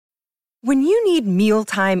When you need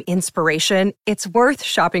mealtime inspiration, it's worth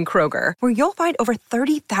shopping Kroger, where you'll find over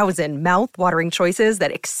 30,000 mouth-watering choices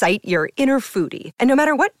that excite your inner foodie. And no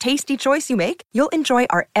matter what tasty choice you make, you'll enjoy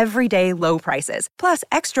our everyday low prices, plus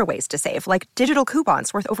extra ways to save, like digital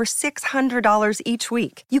coupons worth over $600 each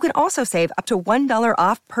week. You can also save up to $1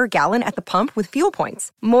 off per gallon at the pump with fuel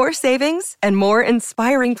points. More savings and more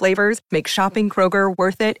inspiring flavors make shopping Kroger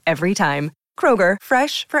worth it every time. Kroger,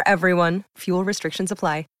 fresh for everyone. Fuel restrictions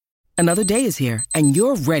apply. Another day is here, and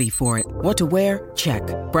you're ready for it. What to wear? Check.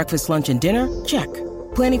 Breakfast, lunch, and dinner? Check.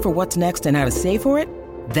 Planning for what's next and how to save for it?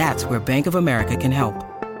 That's where Bank of America can help.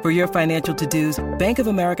 For your financial to-dos, Bank of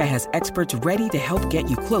America has experts ready to help get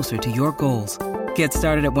you closer to your goals. Get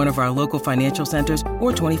started at one of our local financial centers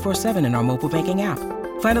or 24/7 in our mobile banking app.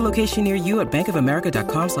 Find a location near you at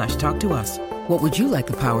bankofamerica.com/talktous. What would you like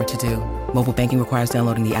the power to do? Mobile banking requires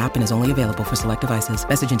downloading the app and is only available for select devices.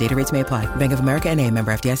 Message and data rates may apply. Bank of America N.A.,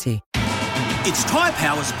 member FDIC. It's Tyre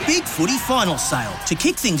Power's Big Footy Final Sale. To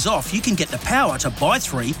kick things off, you can get the power to buy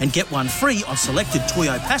 3 and get 1 free on selected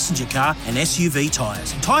Toyo passenger car and SUV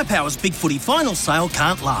tyres. Tyre Power's Big Footy Final Sale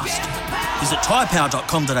can't last. Visit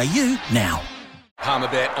tyrepower.com.au now.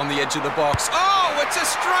 Palmerbet on the edge of the box. Oh, it's a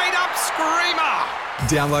straight-up screamer!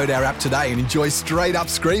 Download our app today and enjoy straight-up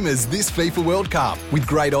screamers this FIFA World Cup with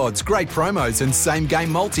great odds, great promos and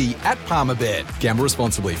same-game multi at Palmerbet. Gamble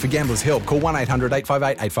responsibly. For Gamblers' Help, call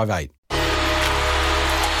 1-800-858-858.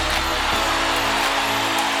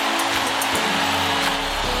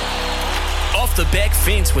 Off the Back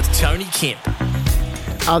Fence with Tony Kemp.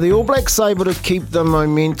 Are the All Blacks able to keep the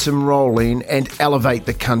momentum rolling and elevate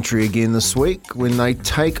the country again this week when they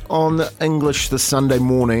take on the English this Sunday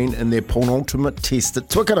morning in their penultimate test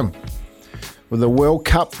at Twickenham? With the World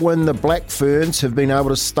Cup win, the Black Ferns have been able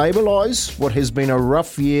to stabilise what has been a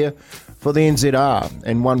rough year for the NZR,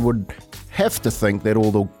 and one would have to think that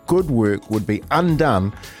all the good work would be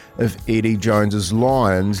undone if Eddie Jones's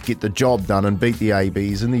Lions get the job done and beat the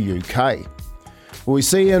ABs in the UK. Will we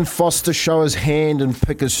see Ian Foster show his hand and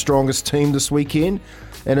pick his strongest team this weekend,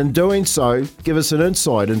 and in doing so, give us an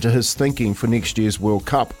insight into his thinking for next year's World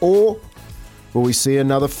Cup? Or will we see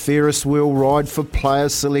another Ferris wheel ride for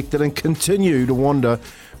players selected and continue to wonder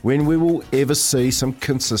when we will ever see some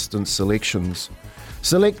consistent selections?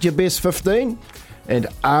 Select your best 15, and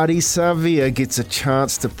Ardie Savea gets a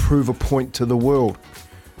chance to prove a point to the world.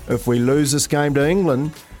 If we lose this game to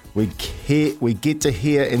England, we get to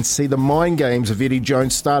hear and see the mind games of Eddie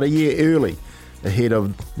Jones start a year early ahead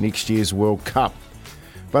of next year's World Cup.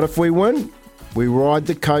 But if we win, we ride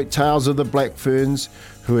the coattails of the Black Ferns,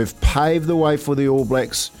 who have paved the way for the All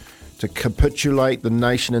Blacks to capitulate the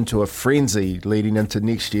nation into a frenzy leading into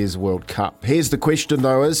next year's World Cup. Here's the question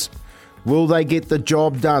though is, will they get the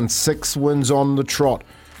job done? 6 wins on the trot.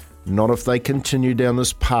 Not if they continue down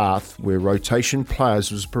this path where rotation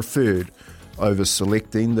players was preferred over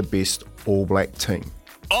selecting the best All Black team.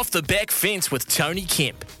 Off the Back Fence with Tony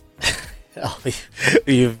Kemp.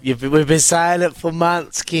 We've been saying it for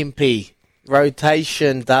months, Kempy.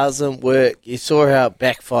 Rotation doesn't work. You saw how it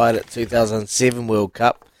backfired at 2007 World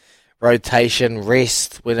Cup. Rotation,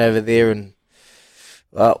 rest, went over there and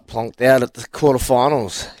plonked out at the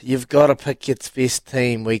quarterfinals. You've got to pick your best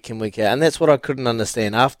team week in, week out. And that's what I couldn't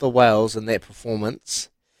understand. After Wales and that performance,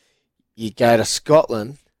 you go to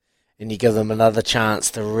Scotland and you give them another chance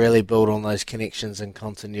to really build on those connections and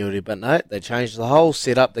continuity. But no, they changed the whole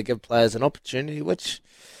setup. They give players an opportunity, which,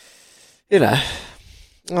 you know,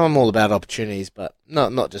 I'm all about opportunities, but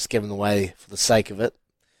not just giving away for the sake of it.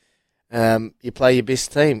 You play your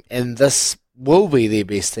best team, and this will be their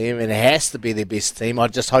best team, and it has to be their best team. I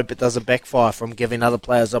just hope it doesn't backfire from giving other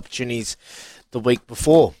players opportunities the week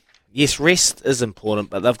before. Yes, rest is important,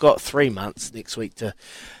 but they've got 3 months next week to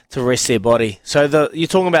rest their body. So you're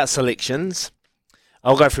talking about selections.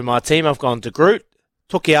 I'll go through my team. I've gone De Groot,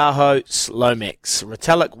 Tokiaho, Lomax,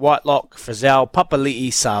 Retallick, Whitelock, Frizzell, Papali'i,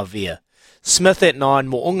 Savea. Smith at 9,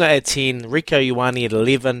 Mo'unga at 10, Rico Ioane at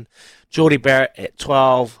 11, Geordie Barrett at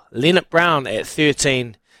 12, Leonard Brown at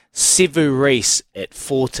 13, Sevu Reece at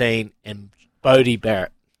 14, and Bodie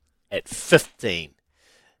Barrett at 15.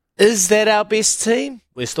 Is that our best team?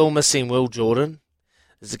 We're still missing Will Jordan.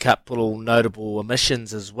 There's a couple notable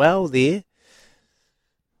omissions as well there.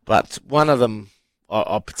 But one of them,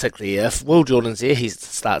 I particularly, if Will Jordan's there, he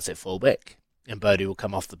starts at fullback, and Bodie will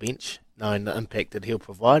come off the bench, knowing the impact that he'll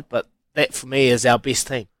provide. But that, for me, is our best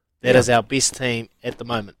team. That is our best team at the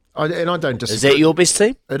moment. I don't disagree. Is that your best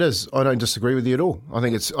team? It is. I don't disagree with you at all. I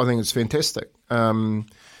think it's fantastic. I'm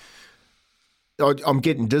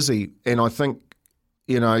getting dizzy, and I think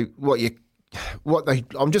when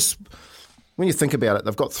you think about it,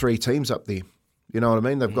 they've got 3 teams up there. You know what I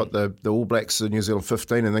mean? They've got the All Blacks, the New Zealand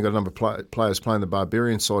 15, and they've got a number of players playing the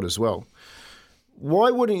Barbarian side as well.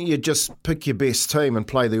 Why wouldn't you just pick your best team and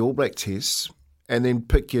play the All Black tests and then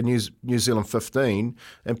pick your New Zealand 15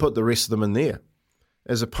 and put the rest of them in there,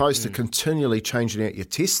 as opposed to continually changing out your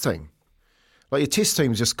test team? Like, your test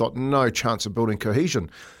team's just got no chance of building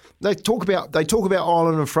cohesion. They talk about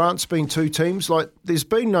Ireland and France being two teams. Like, there's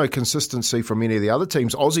been no consistency from any of the other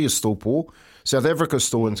teams. Aussie is still poor. South Africa's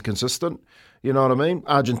still inconsistent. You know what I mean?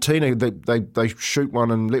 Argentina, they shoot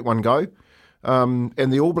one and let one go. And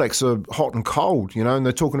the All Blacks are hot and cold, you know, and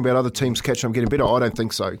they're talking about other teams catching up, getting better. I don't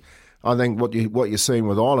think so. I think what you're seeing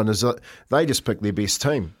with Ireland is that they just pick their best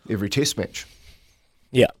team every test match.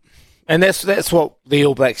 Yeah. And that's what the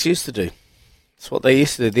All Blacks used to do. That's what they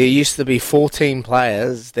used to do. There used to be 14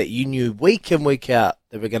 players that you knew week in, week out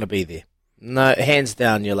that were going to be there. No, hands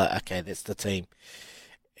down, you're like, okay, that's the team.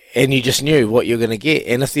 And you just knew what you're going to get.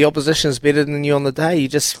 And if the opposition's better than you on the day, you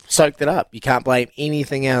just soaked it up. You can't blame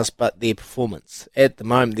anything else but their performance. At the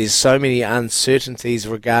moment, there's so many uncertainties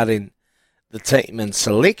regarding the team and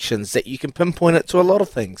selections that you can pinpoint it to a lot of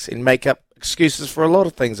things and make up excuses for a lot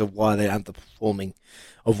of things of why they're underperforming,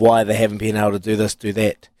 of why they haven't been able to do this, do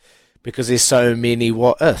that, because there's so many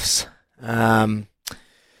what-ifs. So,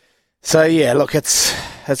 yeah, look,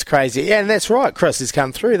 it's crazy. Yeah, and that's right, Chris has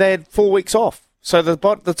come through. They had 4 weeks off. So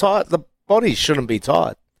the bodies shouldn't be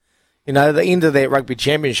tired. You know, the end of that rugby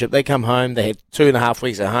championship, they come home, they had 2.5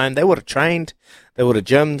 weeks at home. They would have trained, they would have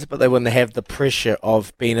gymmed, but they wouldn't have the pressure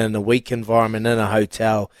of being in a weak environment in a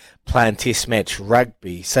hotel playing test match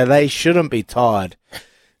rugby. So they shouldn't be tired.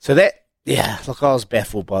 So that, yeah, look, I was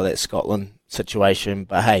baffled by that Scotland situation.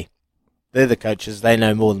 But hey, they're the coaches. They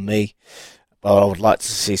know more than me. But I would like to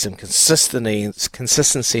see some consistency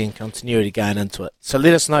and continuity going into it. So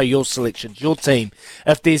let us know your selections, your team.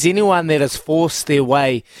 If there's anyone that has forced their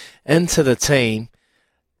way into the team,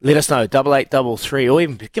 let us know, 8833, or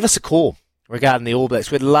even give us a call regarding the All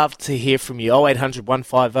Blacks. We'd love to hear from you. 0800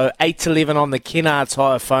 150 811 on the Kennards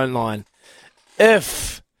Hire phone line.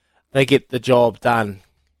 If they get the job done,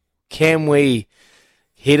 can we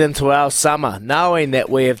head into our summer knowing that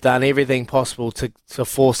we have done everything possible to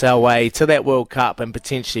force our way to that World Cup and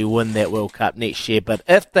potentially win that World Cup next year? But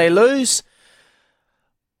if they lose,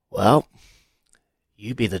 well,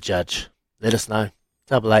 you be the judge. Let us know.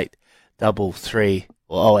 8833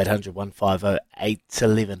 or 0800 150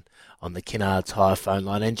 811 on the Kennards Hire phone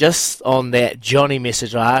line. And just on that Johnny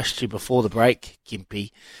message I asked you before the break,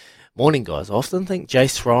 Kimpy, morning, guys. I often think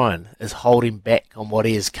Jace Ryan is holding back on what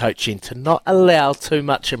he is coaching to not allow too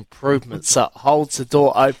much improvement, so it holds the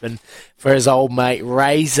door open for his old mate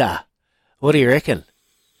Razor. What do you reckon?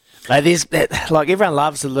 Like, everyone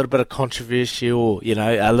loves a little bit of controversy, or, you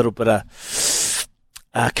know, a little bit of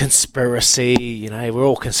conspiracy. You know, we're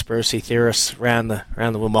all conspiracy theorists around the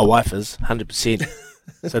well, my wife is 100%.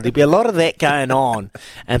 So there'd be a lot of that going on,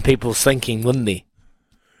 and people thinking, wouldn't there?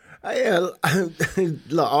 Yeah,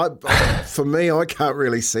 look, for me, I can't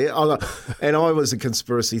really see it. And I was a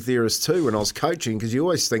conspiracy theorist too when I was coaching, because you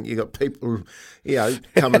always think you got people, you know,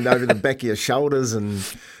 coming over the back of your shoulders, and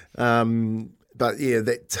but yeah,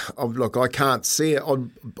 look, I can't see it. I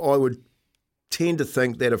would tend to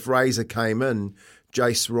think that if Razor came in,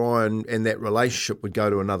 Jace Ryan and that relationship would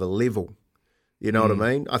go to another level. You know what I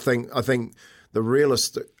mean? I think the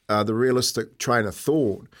realistic train of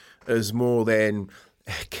thought is more than,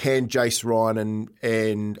 can Jace Ryan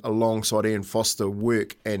and alongside Ian Foster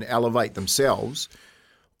work and elevate themselves?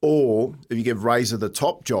 Or if you give Razor the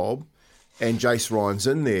top job and Jace Ryan's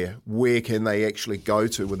in there, where can they actually go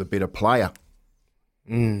to with a better player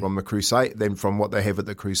from the Crusade than from what they have at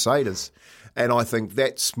the Crusaders? And I think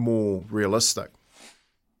that's more realistic.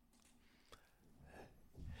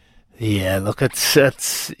 Yeah, look, it's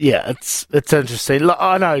interesting. Look,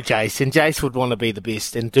 I know Jace, and Jace would want to be the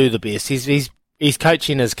best and do the best. He's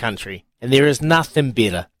coaching his country, and there is nothing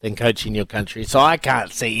better than coaching your country. So I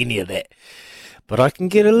can't see any of that. But I can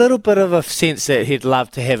get a little bit of a sense that he'd love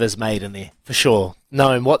to have his mate in there, for sure,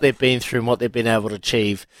 knowing what they've been through and what they've been able to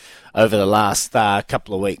achieve over the last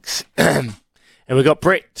couple of weeks. And we've got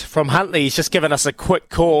Brett from Huntly. He's just given us a quick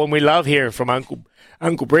call, and we love hearing from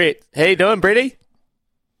Uncle Brett. How you doing, Bretty?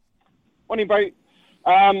 Morning, bro.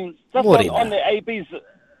 Just on the ABs.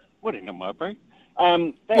 Morning, bro.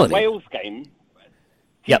 That Wales game,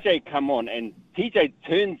 TJ come on, and TJ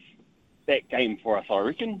turns that game for us, I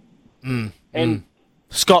reckon. And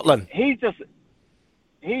Scotland. The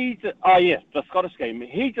Scottish game.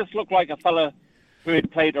 He just looked like a fella who had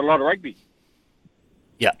played a lot of rugby.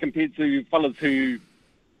 Yeah. Compared to fellas who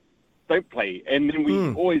don't play. And then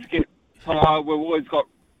we always get, we've always got,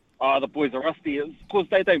 the boys are rusty. It's because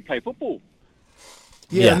they don't play football.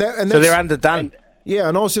 Yeah, so they're underdone. Yeah,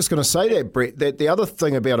 and I was just going to say that, Brett, that the other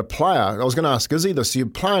thing about a player, I was going to ask Izzy this, you're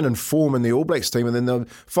playing in form in the All Blacks team and then the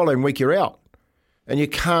following week you're out and you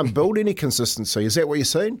can't build any consistency. Is that what you're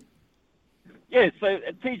saying? Yeah, so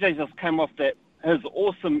TJ just came off his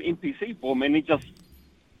awesome NPC form and he just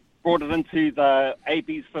brought it into the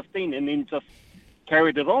AB's 15 and then just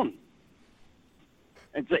carried it on.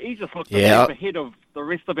 And so he just looked ahead of the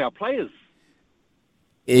rest of our players.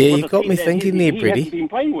 Yeah, you got me thinking there, Bretty. He hasn't been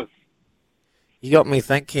playing with. You got me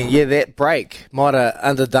thinking, that break might have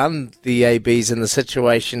underdone the ABs in the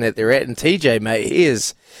situation that they're at. And TJ, mate, he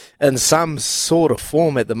is in some sort of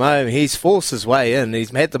form at the moment. He's forced his way in. He's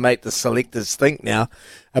had to make the selectors think now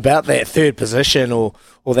about that third position or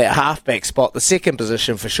that halfback spot, the second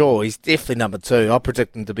position for sure. He's definitely number 2. I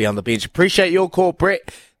predict him to be on the bench. Appreciate your call,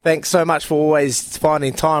 Brett. Thanks so much for always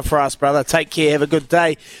finding time for us, brother. Take care. Have a good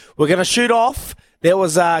day. We're going to shoot off. That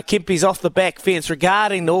was Kempy's off the back fence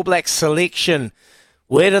regarding the All Blacks selection.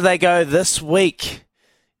 Where do they go this week?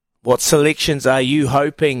 What selections are you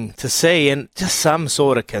hoping to see? And just some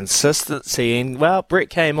sort of consistency. And, well,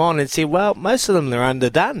 Brett came on and said, well, most of them, they're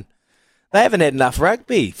underdone. They haven't had enough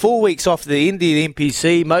rugby. 4 weeks off the end of the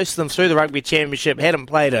NPC, most of them through the Rugby Championship, hadn't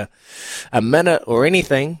played a minute or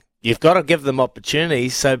anything. You've got to give them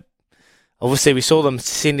opportunities. So, obviously, we saw them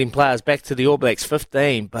sending players back to the All Blacks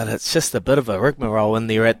 15, but it's just a bit of a rigmarole in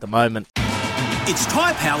there at the moment. It's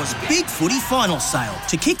Tyre Power's Big Footy Final Sale.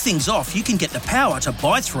 To kick things off, you can get the power to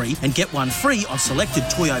buy 3 and get 1 free on selected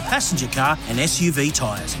Toyo passenger car and SUV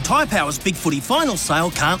tyres. Tyre Power's Big Footy Final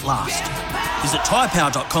Sale can't last. Visit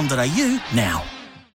tyrepower.com.au now.